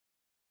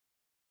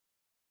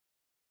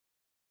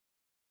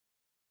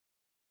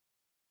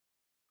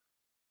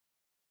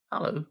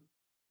Hello,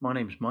 my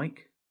name's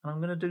Mike, and I'm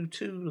going to do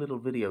two little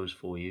videos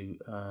for you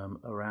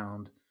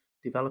around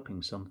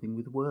developing something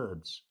with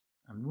words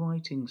and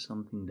writing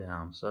something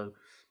down. So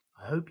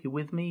I hope you're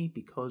with me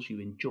because you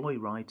enjoy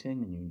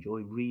writing and you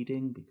enjoy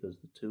reading because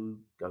the two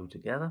go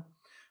together.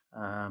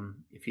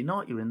 If you're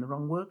not, you're in the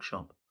wrong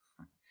workshop.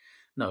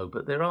 No,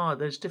 but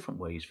there's different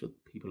ways for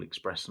people to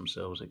express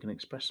themselves. They can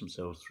express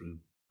themselves through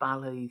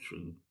ballet,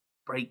 through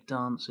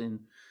breakdancing,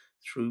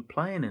 through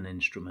playing an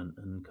instrument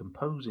and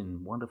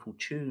composing wonderful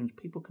tunes.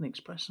 People can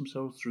express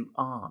themselves through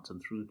art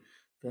and through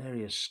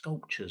various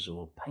sculptures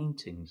or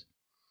paintings.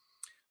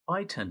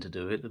 I tend to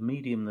do it. The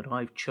medium that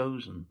I've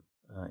chosen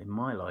in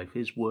my life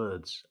is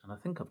words, and I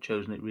think I've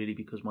chosen it really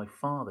because my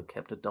father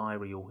kept a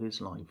diary all his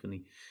life, and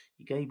he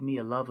gave me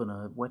a love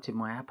and whetted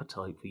my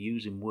appetite for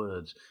using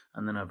words.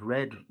 And then I've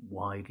read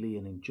widely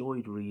and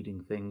enjoyed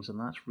reading things, and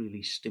that's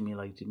really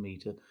stimulated me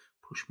to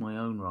push my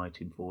own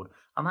writing forward.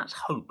 And that's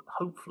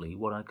hopefully,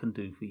 what I can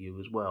do for you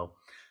as well.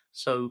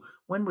 So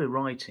when we're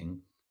writing,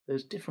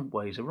 there's different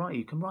ways of writing.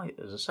 You can write,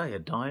 as I say, a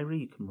diary.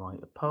 You can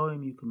write a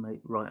poem. You can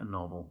write a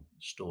novel,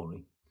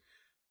 story.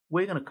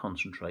 I'm going to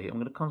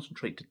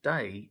concentrate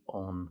today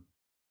on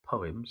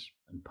poems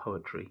and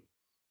poetry.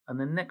 And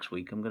then next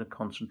week, I'm going to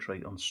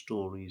concentrate on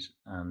stories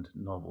and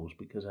novels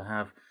because I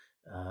have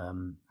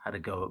had a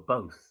go at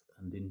both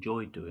and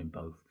enjoyed doing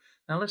both.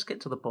 Now, let's get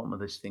to the bottom of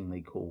this thing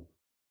they call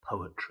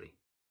poetry.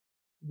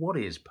 What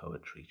is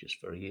poetry? Just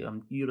very,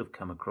 you'll have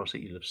come across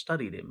it, you'll have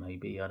studied it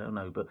maybe, I don't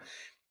know, but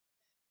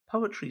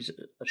poetry is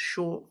a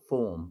short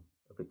form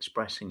of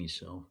expressing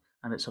yourself,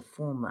 and it's a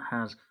form that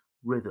has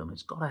rhythm.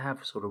 It's got to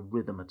have sort of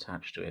rhythm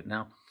attached to it.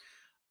 Now,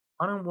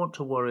 I don't want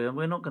to worry, and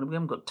we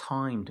haven't got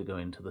time to go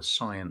into the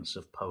science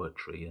of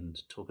poetry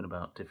and talking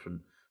about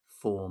different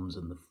forms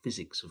and the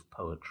physics of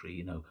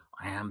poetry,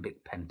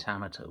 iambic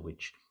pentameter,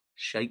 which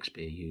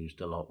Shakespeare used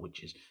a lot,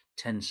 which is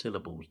 10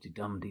 syllables,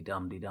 de-dum,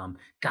 de-dum, de-dum,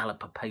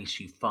 gallop apace,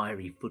 you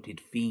fiery-footed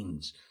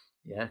fiends.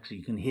 Yeah, so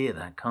you can hear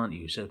that, can't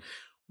you? So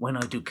when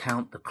I do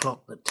count the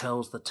clock that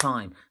tells the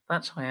time,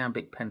 that's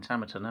iambic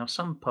pentameter. Now,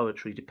 some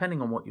poetry,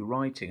 depending on what you're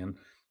writing, and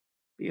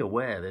be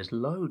aware there's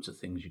loads of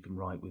things you can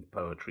write with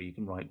poetry. You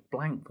can write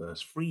blank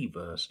verse, free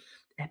verse,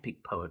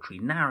 epic poetry,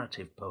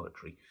 narrative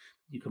poetry.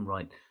 You can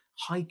write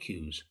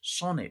haikus,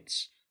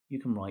 sonnets. You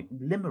can write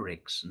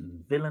limericks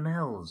and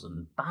villanelles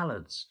and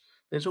ballads.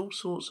 There's all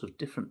sorts of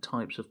different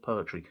types of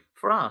poetry.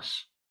 For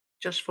us,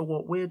 just for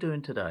what we're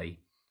doing today,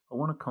 I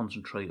want to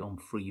concentrate on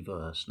free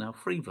verse. Now,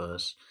 free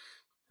verse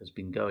has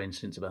been going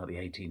since about the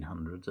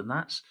 1800s, and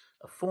that's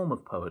a form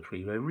of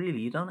poetry where really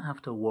you don't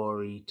have to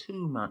worry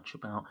too much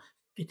about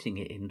fitting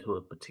it into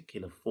a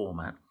particular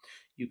format.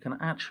 You can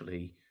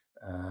actually,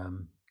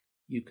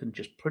 you can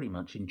just pretty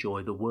much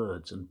enjoy the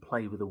words and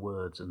play with the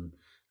words, and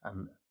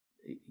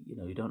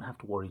you don't have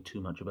to worry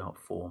too much about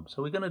form.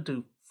 So we're going to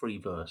do free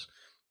verse.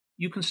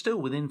 You can still,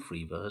 within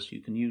free verse,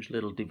 you can use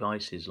little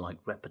devices like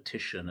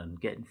repetition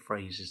and getting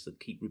phrases that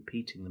keep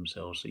repeating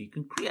themselves. So you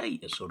can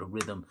create a sort of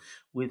rhythm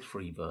with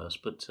free verse,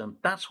 but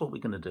that's what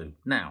we're going to do.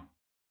 Now,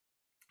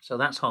 so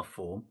that's our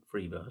form,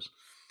 free verse.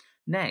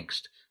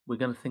 Next, we're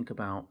going to think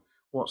about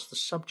what's the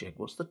subject,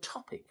 what's the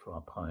topic for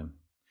our poem.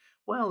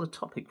 Well, the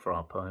topic for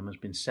our poem has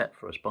been set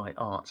for us by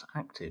Arts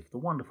Active, the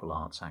wonderful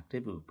Arts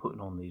Active who are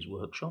putting on these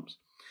workshops.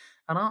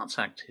 And Arts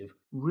Active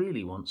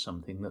really wants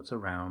something that's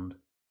around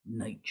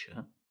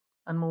nature,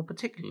 and more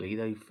particularly,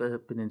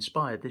 they've been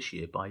inspired this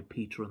year by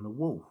Peter and the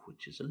Wolf,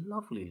 which is a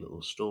lovely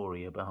little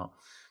story about,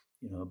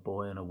 a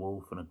boy and a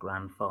wolf and a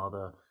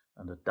grandfather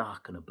and a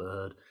duck and a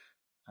bird,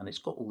 and it's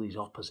got all these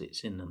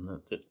opposites in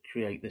them that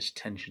create this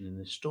tension in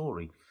this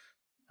story.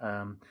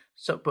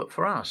 But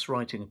for us,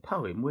 writing a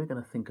poem, we're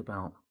going to think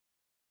about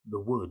the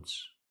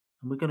woods.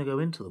 And we're going to go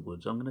into the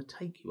woods. I'm going to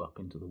take you up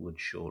into the woods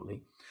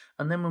shortly.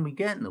 And then when we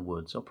get in the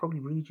woods, I'll probably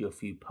read you a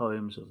few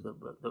poems of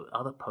the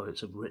other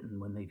poets have written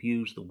when they've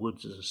used the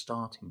woods as a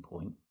starting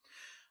point.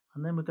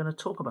 And then we're going to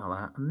talk about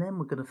that. And then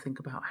we're going to think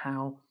about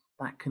how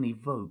that can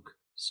evoke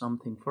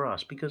something for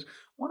us. Because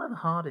one of the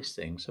hardest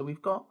things, so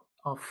we've got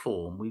our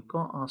form, we've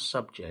got our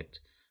subject,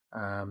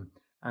 and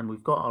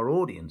we've got our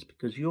audience,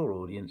 because your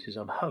audience is,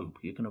 I hope,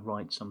 you're going to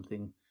write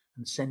something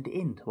and send it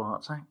in to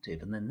Arts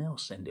Active, and then they'll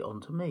send it on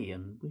to me,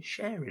 and we're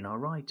sharing our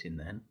writing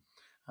then.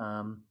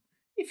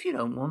 If you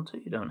don't want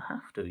to, you don't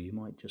have to. You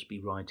might just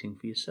be writing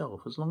for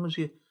yourself. As long as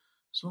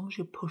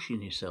you're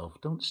pushing yourself,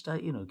 don't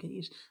stay.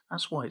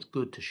 That's why it's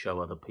good to show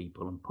other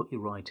people and put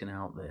your writing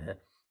out there,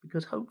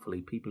 because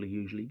hopefully people are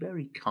usually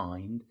very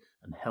kind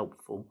and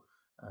helpful,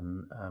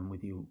 and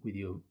with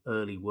your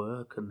early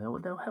work, and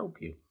they'll help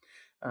you.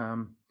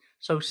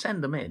 So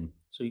send them in.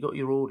 So you got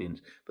your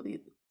audience, but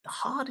the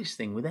hardest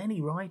thing with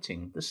any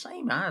writing, the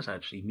same as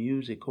actually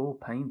music or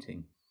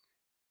painting,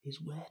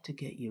 is where to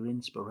get your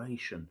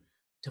inspiration,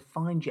 to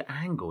find your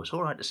angle. It's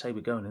all right to say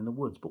we're going in the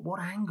woods, but what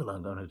angle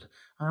am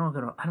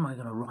I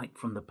going to write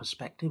from the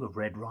perspective of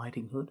Red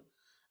Riding Hood?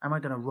 Am I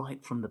going to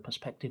write from the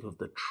perspective of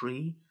the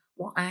tree?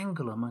 What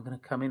angle am I going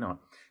to come in on?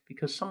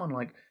 Because someone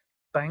like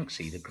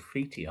Banksy, the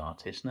graffiti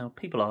artist, now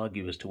people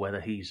argue as to whether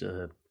he's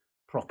a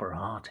proper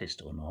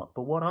artist or not,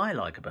 but what I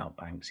like about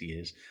Banksy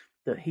is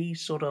that he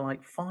sort of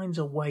like finds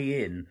a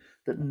way in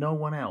that no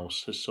one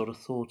else has sort of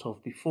thought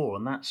of before,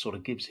 and that sort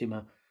of gives him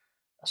a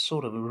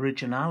sort of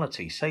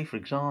originality. Say, for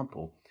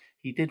example,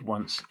 he did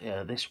once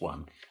this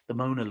one, the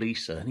Mona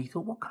Lisa, and he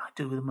thought, what can I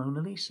do with the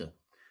Mona Lisa?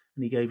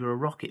 And he gave her a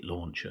rocket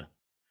launcher.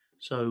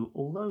 So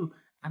although,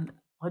 and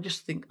I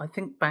think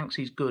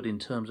Banksy's good in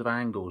terms of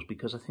angles,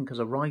 because I think as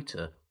a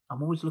writer,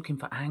 I'm always looking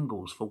for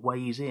angles, for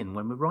ways in.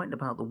 When we're writing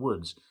about the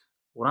woods,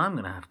 what I'm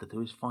going to have to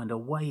do is find a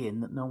way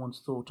in that no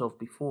one's thought of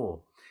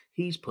before.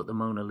 He's put the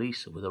Mona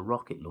Lisa with a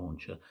rocket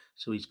launcher,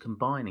 so he's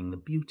combining the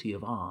beauty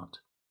of art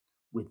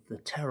with the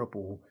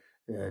terrible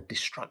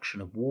destruction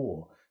of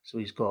war. So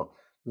he's got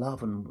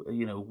love and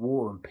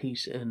war and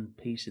peace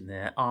in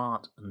there,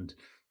 art and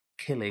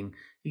killing.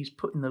 He's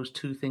putting those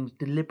two things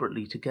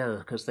deliberately together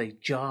because they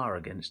jar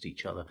against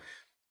each other.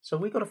 So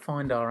we've got to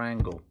find our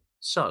angle.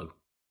 So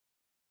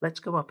let's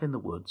go up in the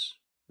woods.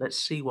 Let's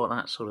see what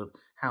that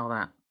how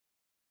that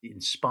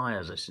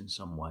inspires us in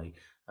some way,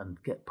 and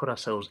put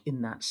ourselves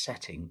in that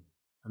setting,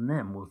 and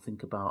then we'll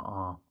think about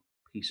our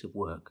piece of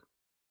work.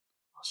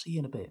 I'll see you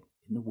in a bit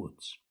in the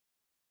woods.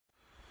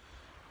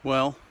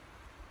 Well,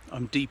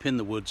 I'm deep in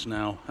the woods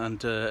now,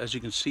 and as you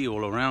can see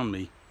all around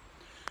me,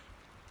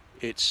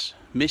 it's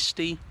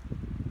misty,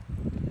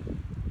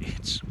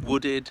 it's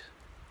wooded,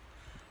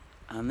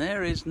 and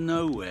there is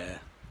nowhere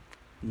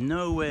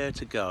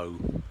to go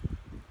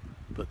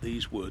but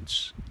these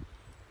woods,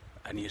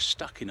 and you're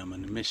stuck in them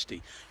and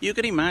misty. You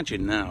can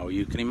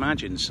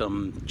imagine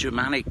some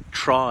Germanic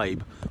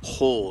tribe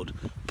horde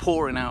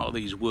pouring out of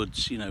these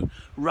woods,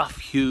 rough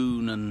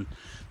hewn and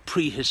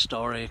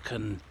prehistoric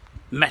and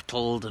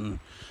metalled and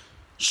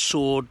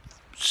sword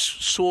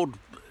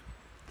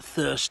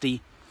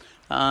thirsty,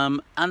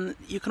 and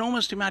you can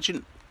almost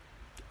imagine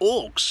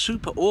orcs,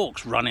 super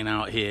orcs running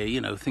out here,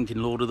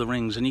 thinking Lord of the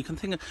Rings, and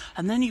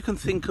then you can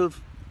think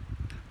of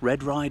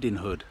Red Riding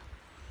Hood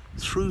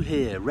through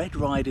here, Red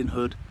Riding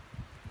Hood,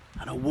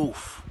 and a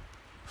wolf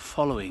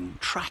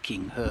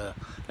tracking her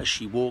as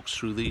she walks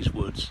through these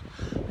woods.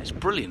 It's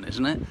brilliant,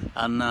 isn't it?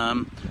 And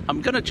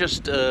I'm gonna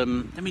just let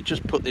me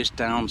just put this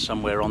down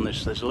somewhere on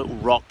this. There's a little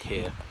rock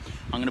here.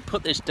 I'm gonna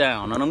put this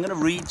down and I'm gonna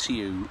read to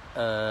you.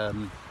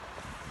 I'm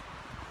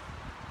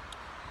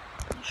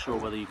not sure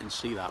whether you can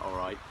see that all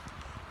right,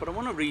 but I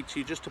want to read to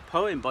you just a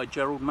poem by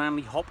Gerald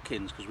Manley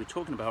Hopkins, because we're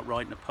talking about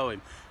writing a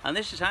poem, and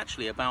this is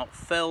actually about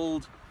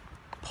felled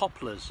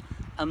poplars.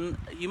 And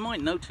you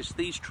might notice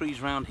these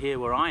trees around here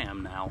where I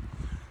am now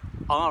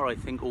are, I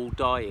think, all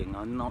dying.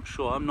 I'm not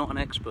sure, I'm not an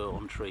expert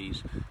on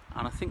trees,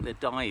 and I think they're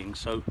dying.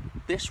 So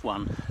this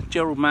one,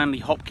 Gerald Manley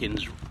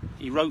Hopkins,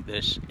 he wrote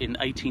this in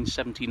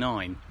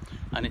 1879,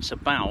 and it's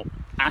about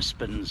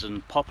aspens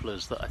and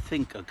poplars that I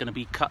think are going to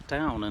be cut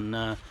down,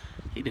 and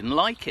he didn't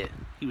like it.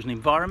 He was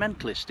an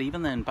environmentalist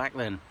even then, back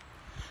then.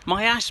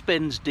 My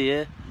aspens,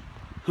 dear,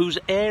 whose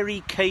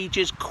airy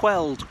cages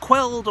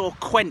quelled or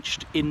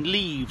quenched in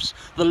leaves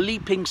the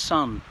leaping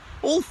sun,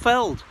 all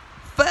felled,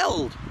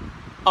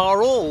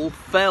 are all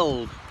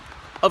felled,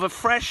 of a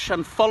fresh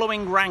and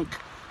following rank,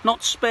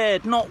 not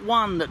spared, not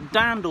one that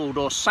dandled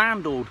or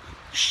sandaled,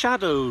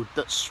 shadowed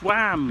that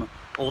swam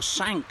or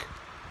sank,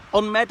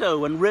 on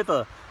meadow and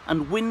river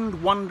and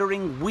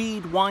wind-wandering,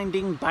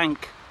 weed-winding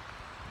bank.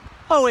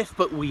 Oh, if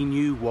but we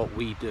knew what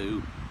we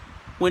do,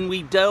 when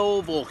we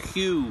delve or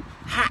hew,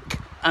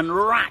 hack and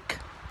rack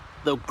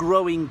the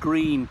growing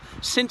green,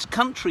 since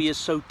country is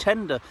so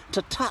tender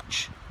to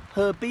touch,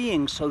 her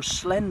being so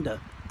slender,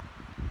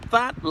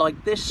 that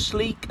like this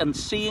sleek and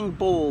seeing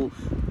ball,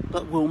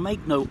 but will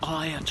make no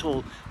eye at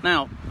all.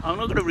 Now, I'm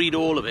not going to read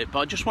all of it, but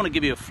I just want to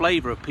give you a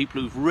flavour of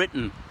people who've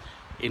written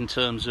in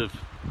terms of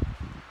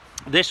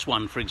this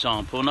one, for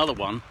example, another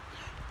one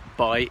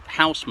by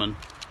Houseman.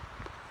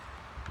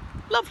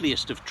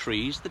 Loveliest of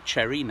trees, the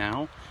cherry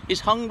now,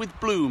 is hung with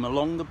bloom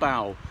along the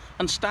bough,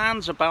 and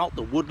stands about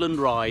the woodland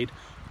ride,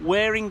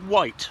 wearing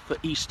white for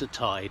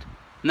Eastertide.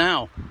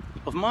 Now,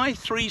 of my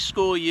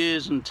 80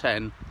 years and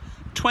 10,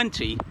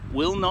 20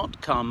 will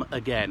not come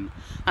again,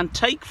 and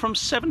take from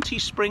 70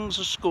 springs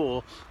a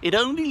score, it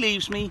only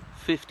leaves me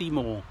 50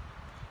 more.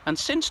 And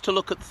since to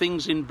look at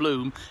things in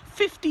bloom,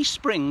 50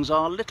 springs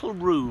are little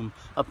room,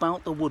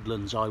 about the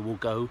woodlands I will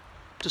go,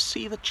 to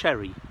see the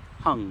cherry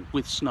hung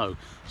with snow.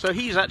 So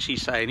he's actually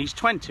saying he's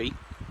 20,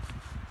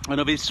 and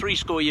of his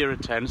 80 year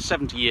and 10,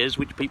 70 years,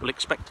 which people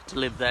expected to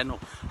live then or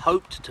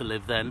hoped to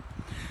live then,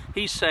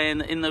 he's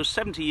saying in those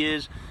 70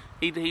 years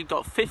he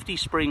got 50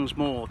 springs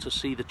more to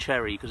see the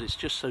cherry, because it's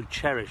just so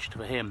cherished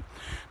for him.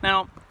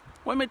 Now,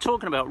 when we're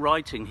talking about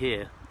writing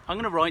here, I'm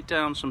going to write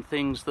down some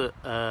things that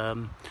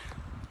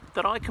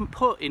that I can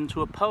put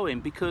into a poem,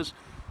 because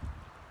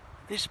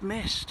this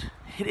mist,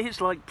 it is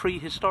like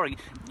prehistoric.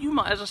 You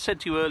might, as I said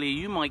to you earlier,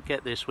 you might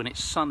get this when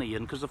it's sunny,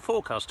 and because the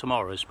forecast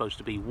tomorrow is supposed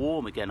to be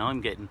warm again.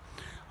 I'm getting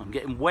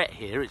wet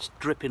here. It's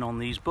dripping on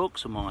these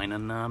books of mine,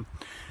 and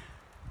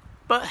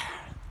but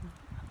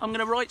I'm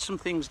going to write some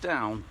things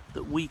down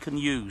that we can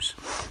use.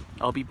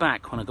 I'll be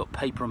back when I've got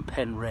paper and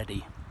pen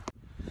ready.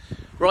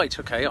 Right,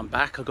 okay, I'm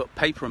back. I've got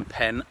paper and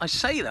pen. I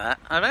say that,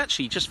 I've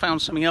actually just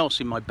found something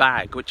else in my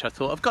bag, which I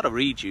thought I've got to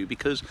read you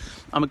because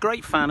I'm a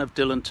great fan of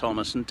Dylan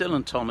Thomas, and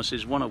Dylan Thomas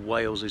is one of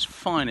Wales's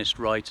finest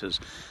writers.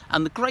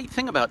 And the great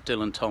thing about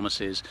Dylan Thomas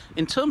is,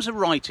 in terms of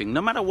writing,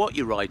 no matter what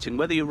you're writing,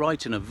 whether you're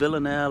writing a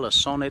villanelle, a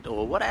sonnet,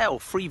 or whatever,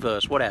 free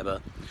verse, whatever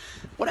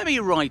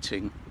you're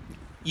writing,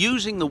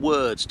 using the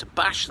words to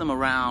bash them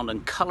around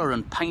and colour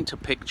and paint a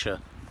picture,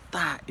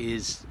 that.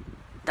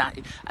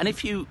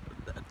 And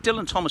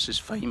Dylan Thomas is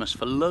famous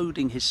for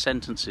loading his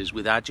sentences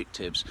with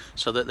adjectives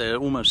so that they're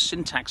almost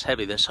syntax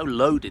heavy. They're so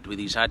loaded with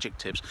these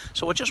adjectives.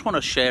 So I just want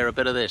to share a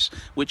bit of this,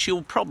 which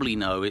you'll probably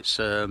know. It's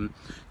the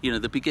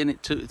beginning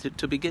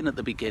to begin at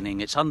the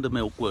beginning. It's under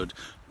Milkwood,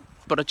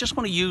 but I just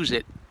want to use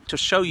it to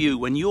show you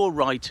when you're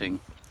writing,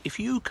 if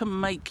you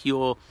can make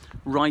your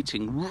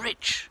writing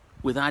rich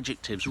with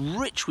adjectives,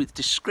 rich with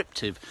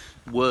descriptive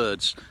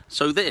words.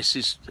 So this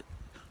is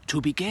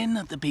to begin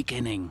at the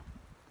beginning.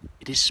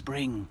 It is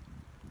spring.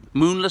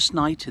 Moonless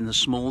night in the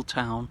small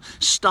town,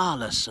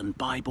 starless and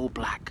Bible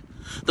black.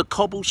 The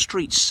cobble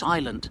streets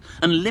silent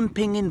and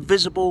limping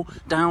invisible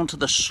down to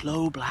the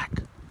slow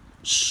black,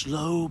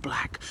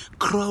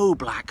 crow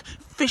black,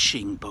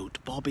 fishing boat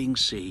bobbing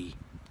sea.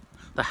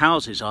 The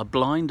houses are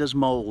blind as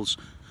moles,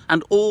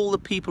 and all the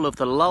people of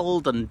the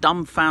lulled and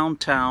dumbfound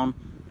town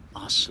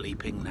are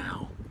sleeping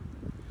now.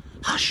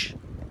 Hush!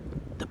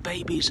 The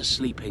babies are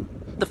sleeping.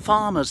 The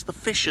farmers, the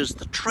fishers,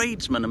 the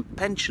tradesmen and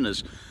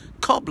pensioners,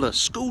 cobbler,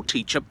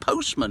 schoolteacher,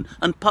 postman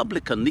and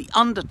publican, the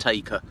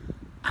undertaker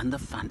and the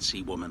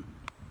fancy woman.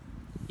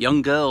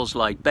 Young girls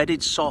lie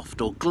bedded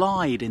soft or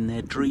glide in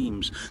their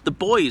dreams. The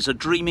boys are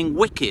dreaming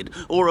wicked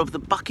or of the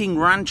bucking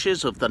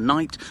ranches of the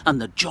night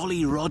and the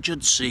jolly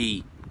Rogered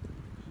sea.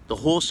 The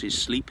horses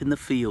sleep in the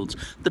fields,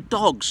 the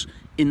dogs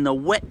in the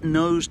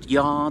wet-nosed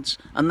yards,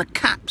 and the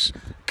cat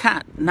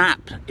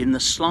nap in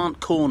the slant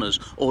corners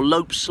or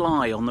lope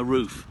sly on the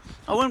roof.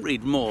 I won't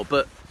read more,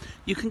 but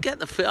you can get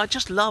the feel. I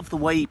just love the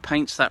way he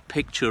paints that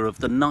picture of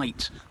the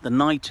night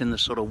in the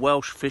sort of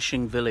Welsh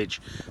fishing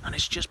village, and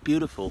it's just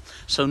beautiful.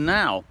 So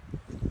now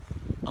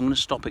I'm going to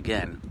stop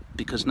again,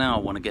 because now I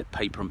want to get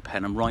paper and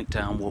pen and write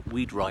down what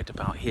we'd write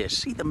about here.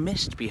 See the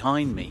mist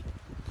behind me?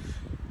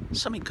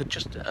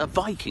 A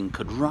Viking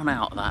could run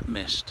out of that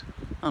mist,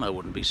 and I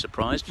wouldn't be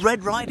surprised.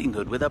 Red Riding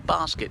Hood with a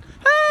basket.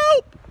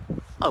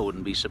 Help! I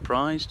wouldn't be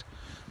surprised.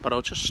 But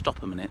I'll just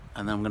stop a minute,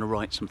 and then I'm going to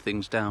write some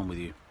things down with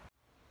you.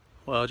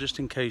 Well, just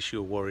in case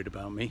you were worried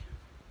about me.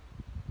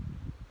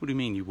 What do you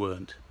mean you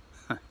weren't?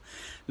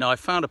 No, I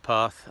found a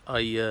path.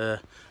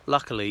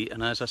 Luckily,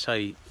 and as I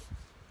say,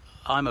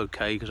 I'm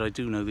okay because I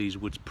do know these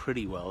woods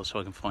pretty well, so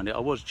I can find it. I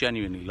was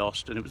genuinely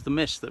lost, and it was the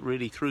mist that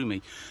really threw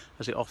me,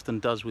 as it often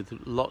does with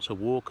lots of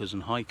walkers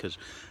and hikers.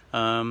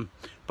 But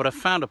I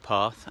found a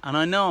path, and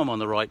I know I'm on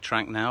the right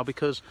track now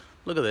because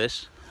look at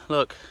this.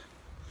 Look.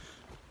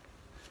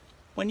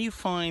 When you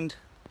find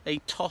a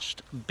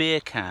tossed beer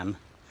can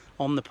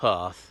on the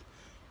path,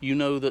 you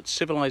know that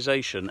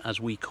civilization, as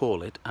we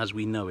call it, as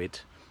we know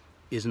it,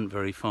 isn't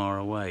very far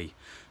away.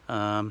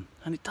 And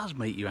it does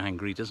make you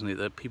angry, doesn't it,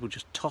 that people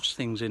just toss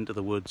things into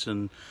the woods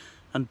and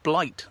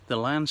blight the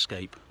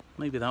landscape.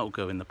 Maybe that will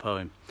go in the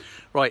poem.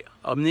 Right,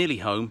 I'm nearly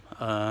home.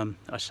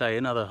 I say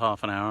another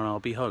half an hour and I'll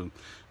be home.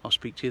 I'll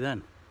speak to you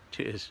then.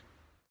 Cheers.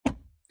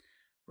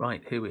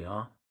 Right, here we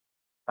are,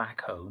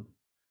 back home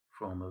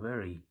from a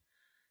very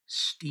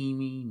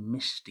steamy,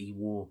 misty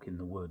walk in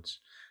the woods.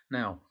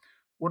 Now,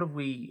 what have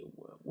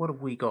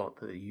we got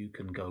that you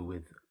can go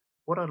with?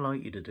 What I'd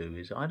like you to do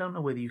is, I don't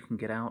know whether you can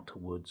get out to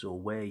woods or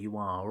where you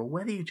are, or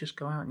whether you just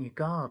go out in your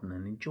garden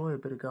and enjoy a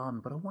bit of garden,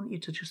 but I want you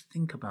to just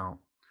think about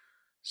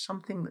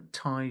something that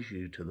ties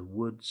you to the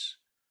woods,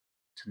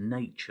 to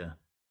nature,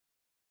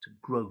 to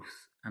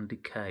growth and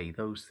decay,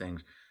 those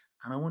things.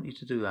 And I want you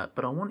to do that,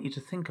 but I want you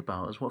to think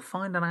about as well,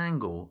 find an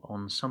angle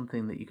on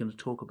something that you're going to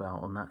talk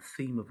about on that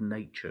theme of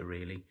nature,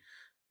 really.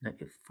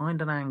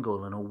 Find an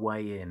angle and a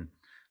way in.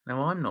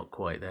 Now, I'm not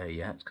quite there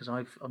yet, because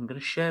I'm going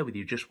to share with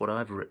you just what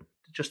I've written,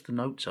 just the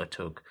notes I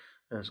took,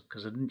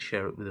 because I didn't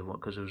share it with everyone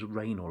because there was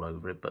rain all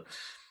over it. But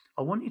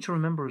I want you to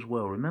remember as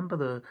well,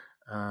 remember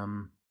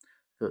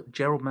that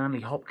Gerald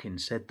Manley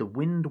Hopkins said, the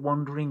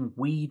wind-wandering,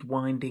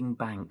 weed-winding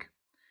bank.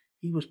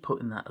 He was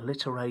putting that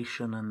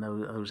alliteration and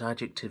those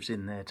adjectives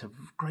in there to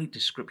great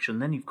description.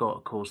 Then you've got,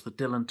 of course, the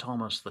Dylan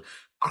Thomas, the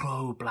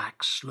crow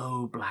black,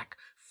 slow black,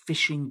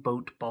 fishing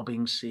boat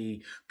bobbing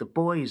sea. The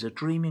boys are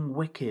dreaming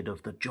wicked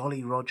of the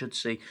jolly Rogered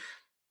sea.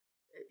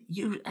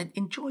 You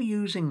enjoy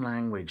using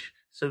language.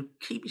 So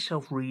keep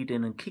yourself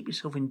reading and keep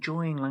yourself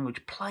enjoying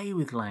language. Play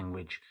with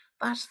language.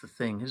 That's the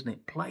thing, isn't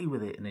it? Play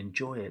with it and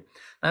enjoy it.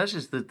 Now, this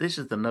is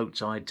the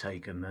notes I'd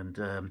taken,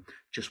 and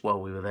just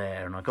while we were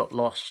there, and I got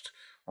lost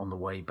on the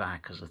way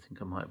back, as I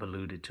think I might have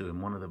alluded to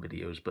in one of the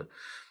videos. But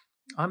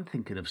I'm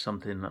thinking of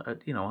something.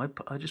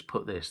 I just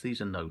put this.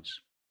 These are notes.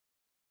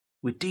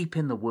 We're deep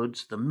in the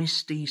woods, the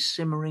misty,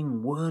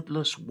 simmering,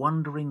 wordless,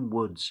 wandering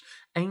woods,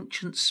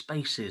 ancient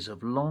spaces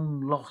of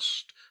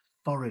long-lost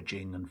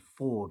foraging and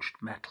forged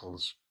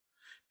metals.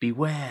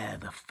 Beware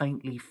the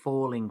faintly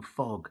falling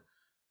fog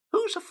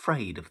Who's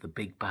afraid of the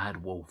big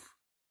bad wolf?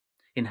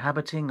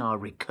 Inhabiting our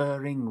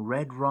recurring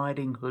Red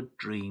Riding Hood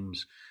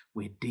dreams,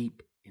 we're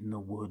deep in the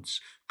woods,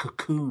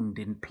 cocooned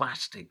in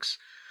plastics,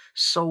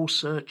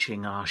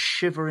 soul-searching our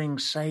shivering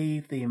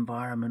save the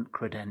environment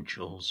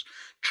credentials,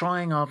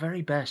 trying our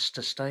very best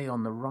to stay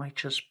on the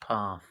righteous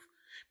path,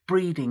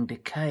 breeding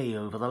decay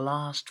over the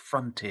last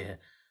frontier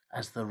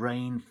as the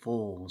rain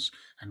falls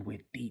and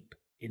we're deep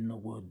in the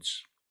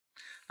woods.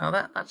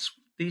 Now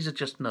these are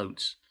just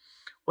notes.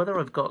 Whether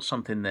I've got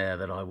something there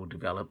that I will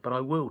develop, but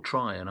I will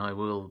try, and I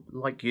will,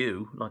 like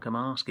I'm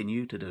asking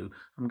you to do,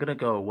 I'm going to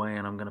go away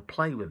and I'm going to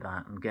play with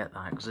that and get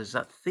that, because there's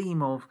that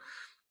theme of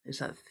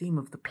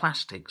the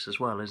plastics as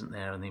well, isn't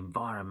there, and the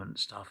environment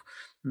stuff.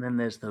 And then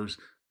there's those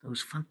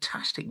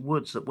fantastic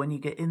woods that when you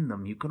get in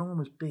them, you can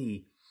almost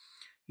be,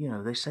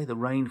 they say the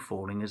rain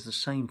falling is the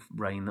same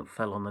rain that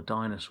fell on the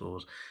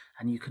dinosaurs,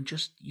 and you can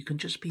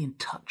just be in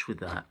touch with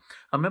that.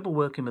 I remember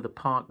working with a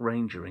park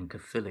ranger in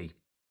Caerphilly.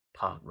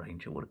 Park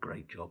ranger, what a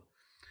great job.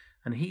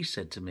 And he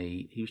said to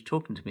me, he was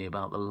talking to me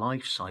about the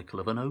life cycle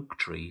of an oak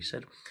tree. He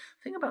said, the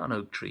thing about an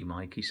oak tree,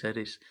 Mike, he said,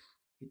 is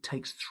it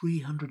takes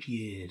 300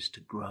 years to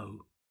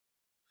grow.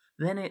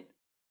 Then it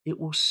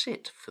will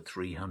sit for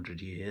 300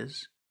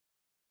 years,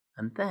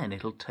 and then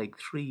it'll take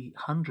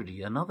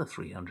another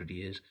 300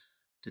 years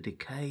to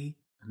decay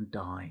and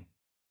die.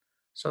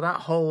 So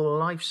that whole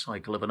life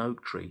cycle of an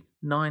oak tree,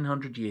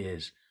 900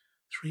 years,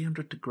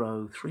 300 to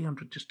grow,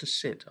 300 just to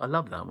sit. I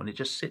love that when it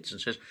just sits and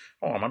says,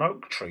 oh, I'm an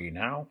oak tree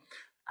now.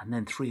 And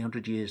then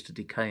 300 years to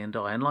decay and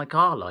die. And like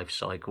our life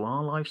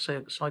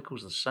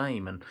cycle's the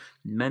same. And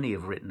many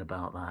have written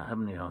about that,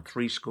 haven't you?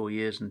 70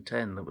 years and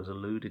 10 that was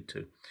alluded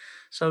to.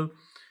 So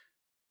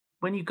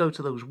when you go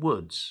to those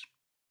woods,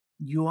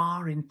 you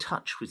are in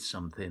touch with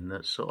something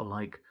that sort of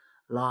like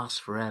lasts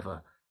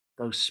forever.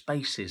 Those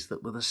spaces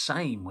that were the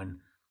same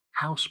when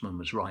Houseman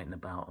was writing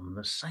about them,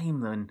 the same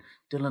then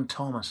Dylan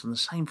Thomas, and the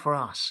same for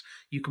us.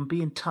 You can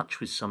be in touch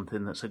with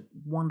something that's a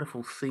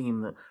wonderful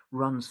theme that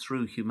runs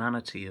through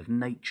humanity of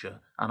nature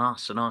and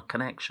us and our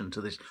connection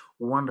to this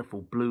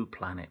wonderful blue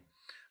planet.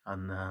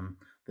 And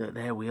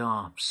there we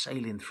are,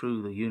 sailing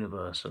through the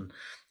universe. And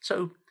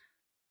so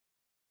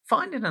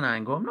finding an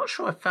angle, I'm not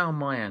sure I've found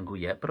my angle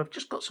yet, but I've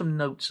just got some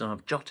notes and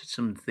I've jotted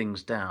some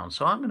things down.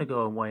 So I'm going to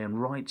go away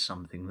and write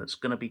something that's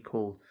going to be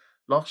called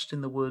Lost in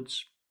the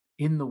Woods,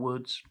 in the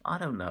Woods, I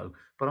don't know,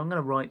 but I'm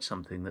going to write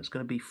something that's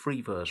going to be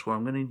free verse, where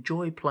I'm going to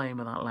enjoy playing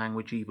with that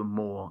language even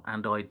more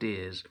and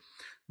ideas.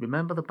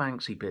 Remember the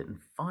Banksy bit and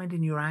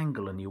finding your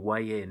angle and your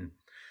way in,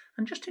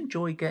 and just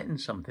enjoy getting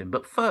something.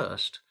 But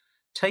first,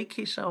 take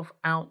yourself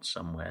out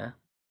somewhere,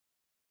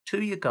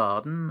 to your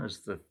garden as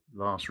the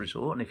last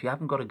resort, and if you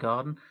haven't got a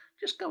garden,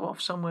 just go off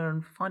somewhere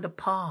and find a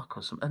park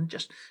or something, and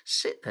just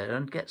sit there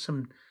and get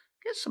some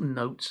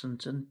notes and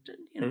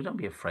don't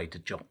be afraid to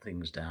jot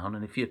things down.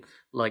 And if you're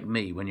like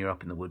me, when you're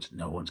up in the woods,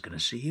 no one's going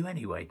to see you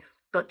anyway,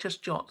 but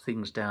just jot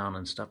things down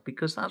and stuff,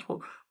 because that's what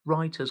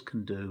writers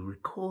can do.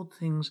 Record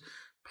things,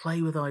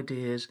 play with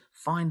ideas,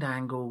 find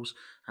angles,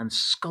 and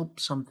sculpt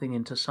something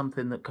into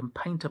something that can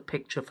paint a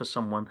picture for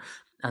someone.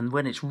 And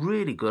when it's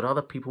really good,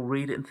 other people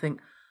read it and think,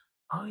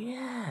 oh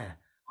yeah,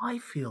 I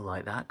feel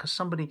like that, because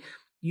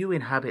you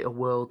inhabit a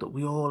world that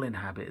we all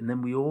inhabit, and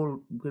then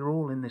we're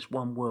all in this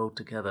one world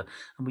together,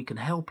 and we can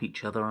help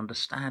each other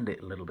understand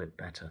it a little bit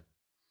better.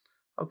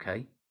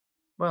 Okay,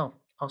 well,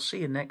 I'll see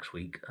you next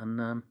week,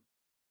 and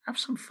have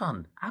some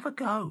fun. Have a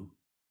go.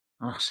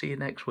 I'll see you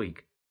next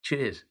week.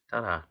 Cheers.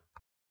 Ta-da.